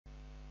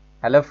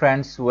Hello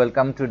friends,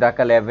 welcome to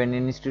Dhaka 11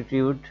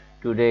 Institute.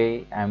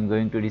 Today I am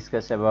going to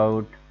discuss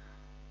about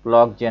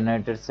clock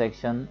generator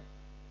section.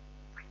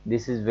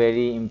 This is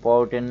very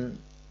important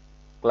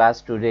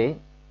class today,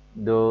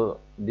 though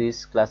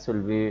this class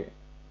will be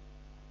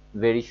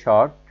very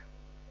short,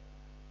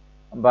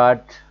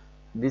 but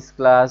this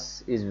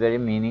class is very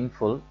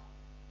meaningful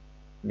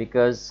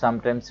because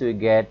sometimes we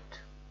get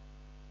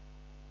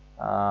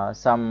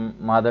some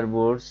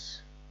motherboards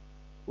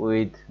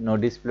with no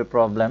display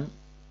problem,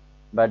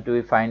 but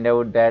we find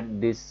out that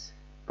this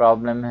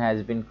problem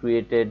has been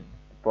created,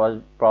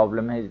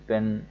 problem has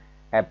been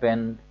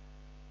happened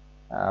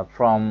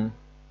from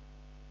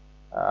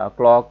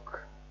clock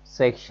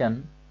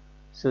section.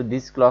 So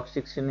this clock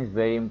section is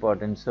very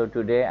important. So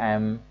today I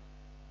am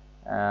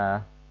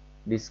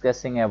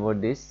discussing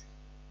about this,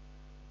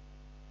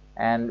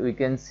 and we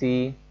can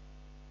see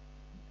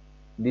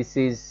this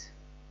is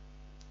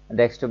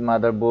desktop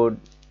motherboard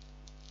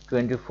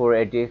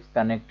 2480X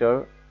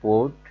connector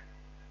port,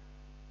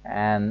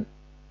 and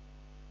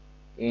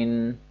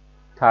in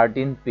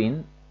 13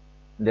 pin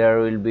there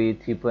will be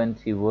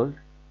 3.3 volt,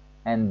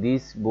 and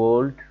this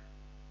bolt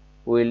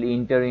will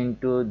enter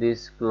into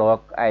this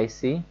clock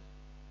IC,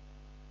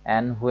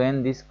 and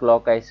when this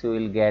clock IC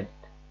will get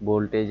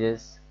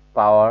voltages,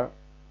 power,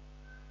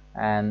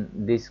 and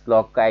this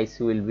clock IC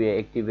will be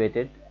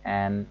activated,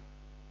 and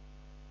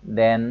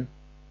then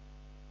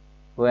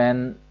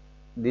when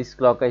this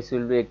clock IC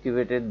will be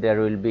activated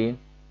there will be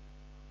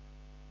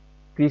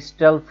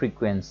crystal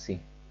frequency,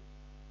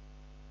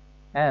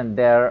 and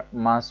there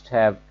must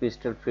have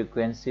crystal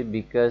frequency,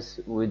 because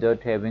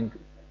without having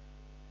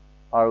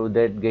or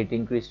without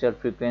getting crystal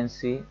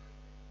frequency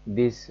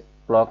this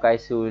clock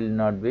IC will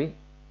not be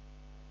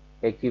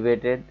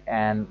activated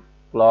and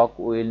clock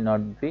will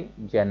not be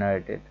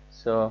generated.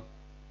 So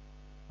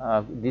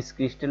this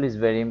crystal is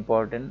very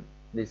important.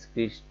 This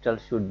crystal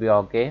should be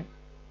okay,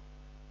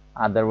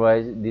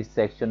 otherwise this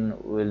section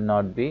will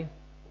not be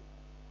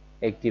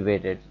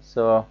activated.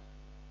 So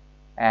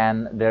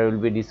and there will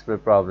be display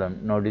problem,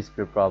 no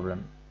display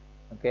problem.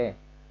 Okay,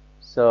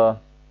 so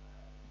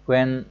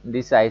when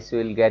this IC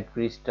will get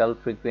crystal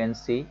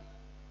frequency,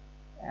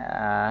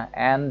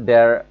 and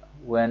there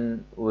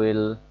when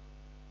we'll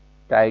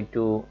try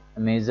to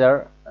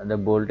measure the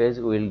voltage,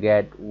 we'll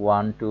get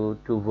 1 to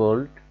 2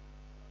 volt,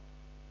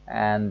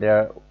 and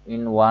there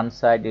in one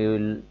side you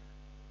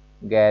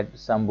will get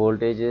some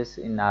voltages,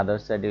 in other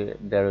side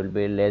there will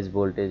be less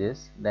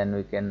voltages. Then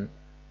we can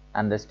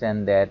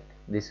understand that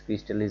this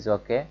crystal is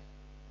okay.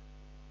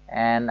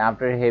 And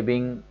after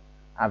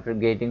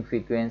getting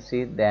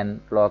frequency,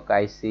 then clock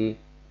IC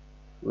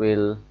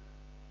will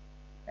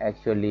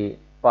actually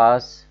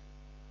pass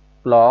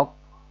clock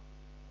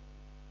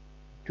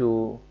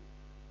to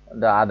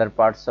the other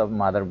parts of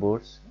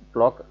motherboards.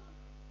 Clock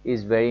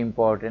is very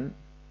important.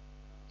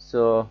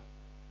 So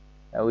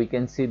we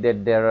can see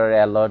that there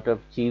are a lot of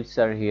chips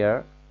are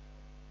here.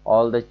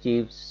 All the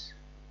chips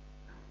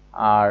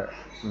are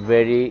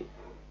very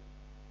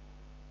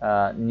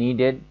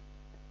needed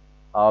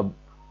of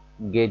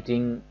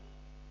getting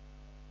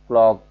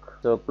clock.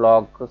 So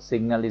clock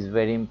signal is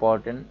very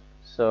important.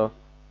 So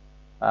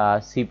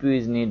CPU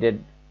is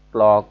needed,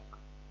 clock,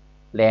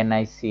 LAN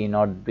IC,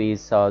 NOT bridge,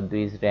 South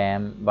bridge,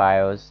 RAM,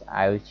 BIOS,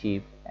 IO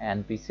chip,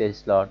 and PCI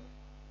slot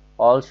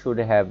all should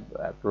have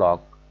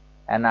clock.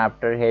 And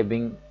after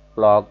having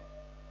clock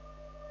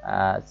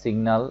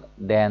signal,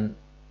 then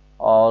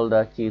all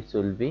the chips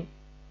will be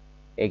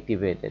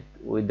activated.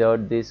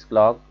 Without this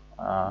clock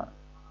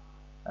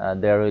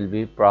there will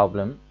be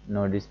problem,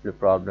 no display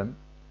problem.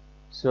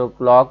 So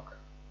clock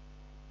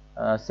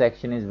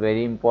section is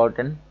very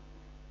important,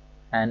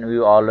 and we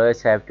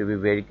always have to be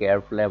very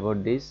careful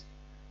about this.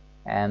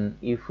 And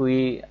if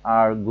we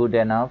are good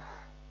enough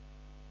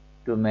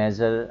to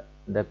measure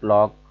the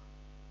clock,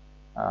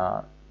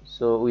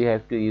 so we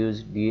have to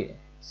use the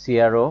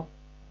CRO,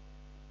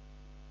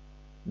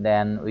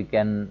 then we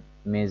can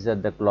measure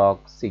the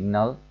clock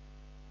signal.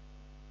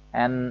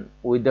 And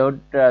without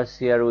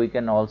CRO we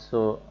can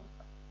also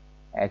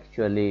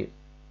actually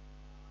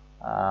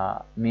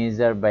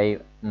measure by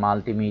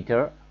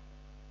multimeter.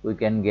 We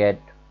can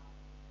get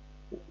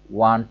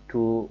 1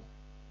 to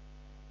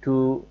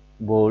 2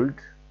 volt,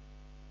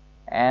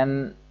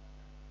 and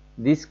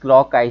this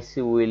clock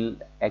IC will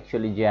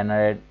actually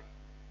generate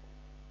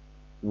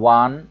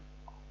 1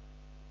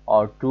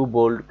 or 2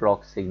 volt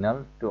clock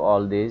signal to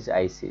all these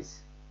ICs.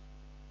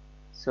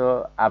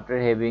 So after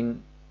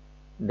having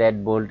that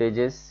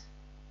voltages,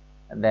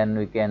 then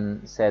we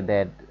can say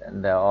that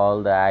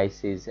all the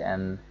ICs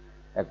and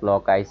the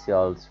clock IC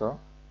also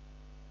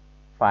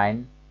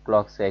fine,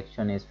 clock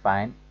section is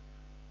fine.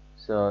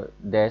 So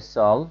that's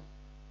all.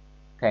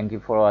 Thank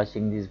you for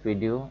watching this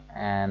video,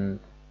 and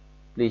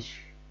please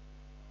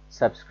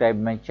subscribe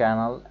my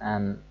channel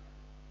and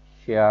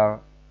share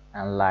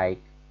and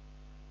like,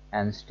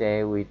 and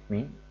stay with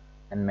me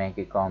and make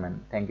a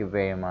comment. Thank you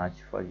very much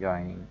for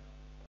joining.